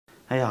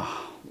哎呀，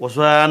我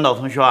说老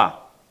同学啊，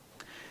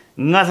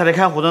我才来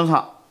开化妆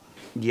厂，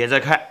你也在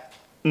开，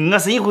我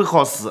生意会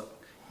好死，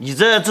你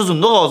这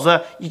种多好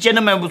子一件都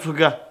卖不出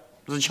去，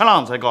不是抢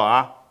狼才搞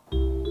啊？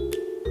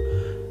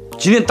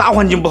今年大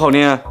环境不好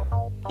呢。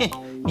哼，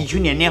你去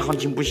年行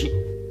情不行，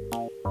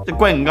这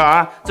怪我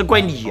啊，这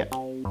怪你。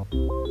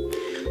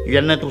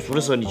原来读书的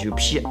时候你就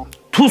批，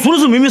读书的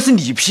时候明明是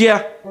你批啊。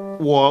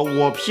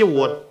我批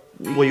我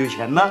有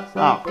钱呢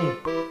啊。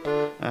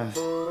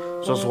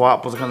说实话，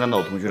不是看在老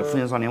同学的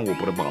份上呢，我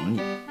不能帮你。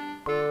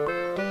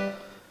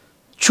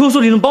求说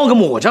你能帮我个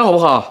么家好不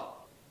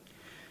好？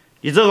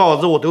你这袄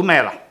子我都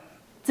买了。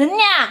真的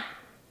啊？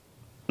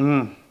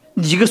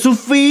你个收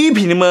废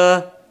品的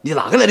吗？你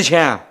哪个来的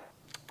钱啊？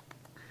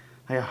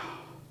哎呀，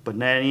本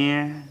来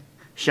呢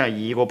想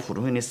以一个普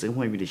通人的身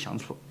份与你相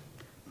处，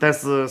但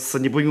是实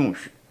力不允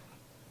许。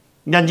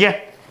两件，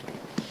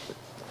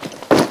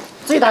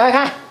自己打开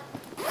看。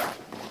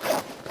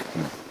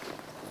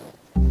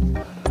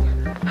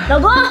老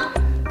公，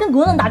跟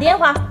工人打电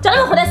话，叫他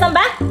们回来上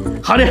班。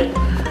好的，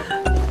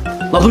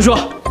老同学，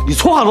你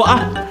撮好了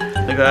啊。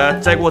那个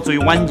再给我走一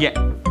晚点。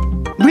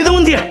没得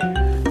问题。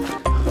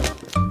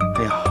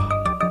哎呀，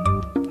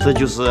这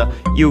就是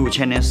有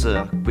钱的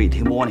是鬼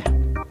推磨呢。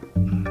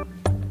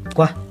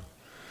乖，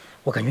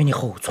我感觉你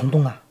好冲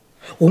动啊！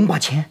我们把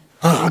钱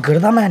给了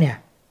他们呢，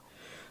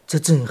这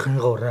真很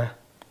好的，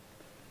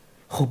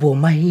好不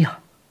卖呀！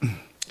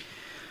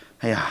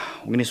哎呀，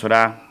我跟你说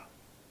的，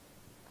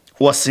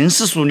我深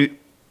思熟虑，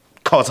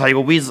考察一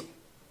个位置，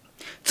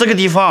这个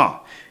地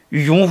方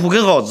与用户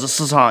跟袄子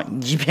市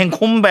场一片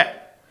空白。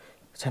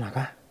在哪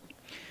个？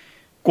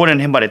过2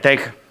天把你带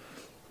去。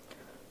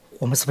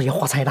我们是不是要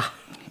花菜的？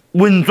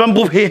稳赚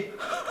不赔。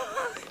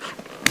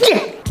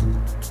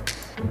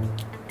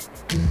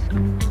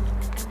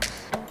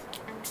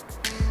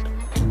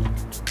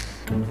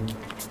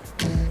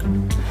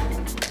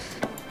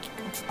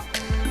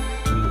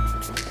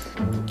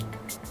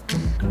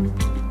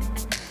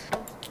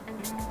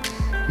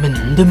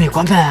门都没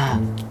关吧？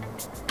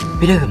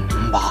没得人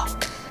吧？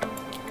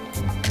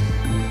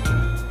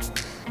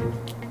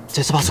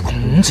这只怕是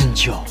空城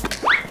计哦，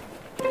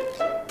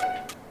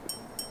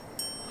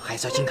还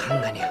是要进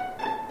看看的。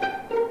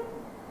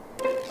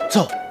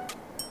走，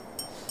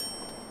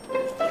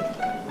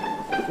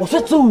我说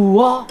走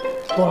啊，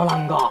多了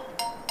啷个？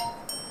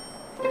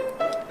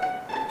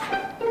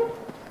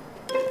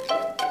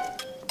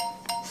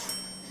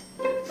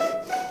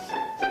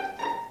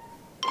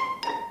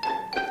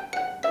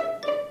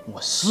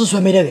我是说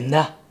没得人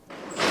的。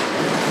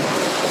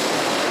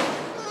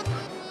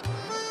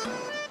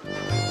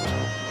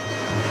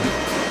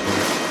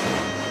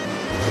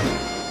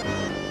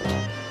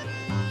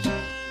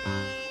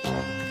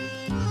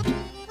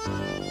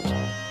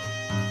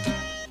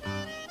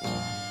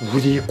屋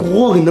里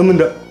个人都没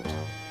得，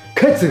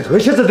开这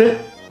小子灯，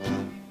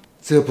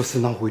这不是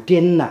哪会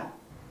点呢？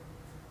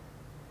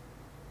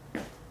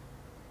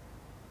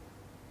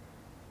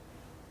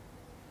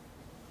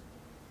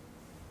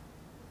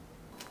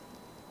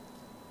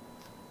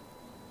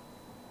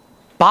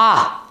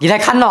爸，你来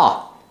看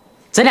了，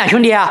这两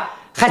兄弟啊，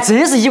还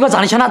真是一个长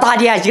得像他大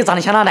爹，一个长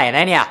得像他奶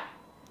奶呢，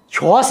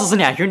确实是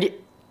两兄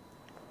弟。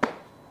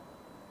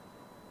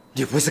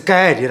你不是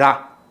改的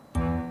啦，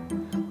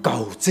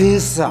搞正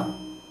事啊，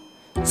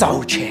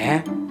找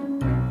钱。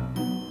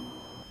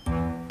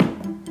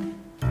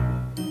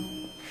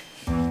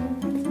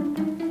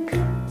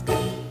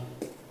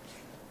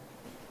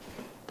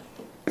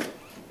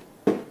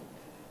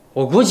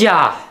我估计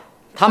啊，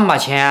他们把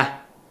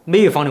钱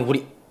没有放在屋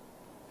里。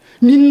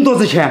领多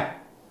少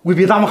钱？未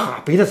必他们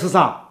还背在身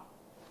上。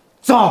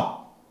走。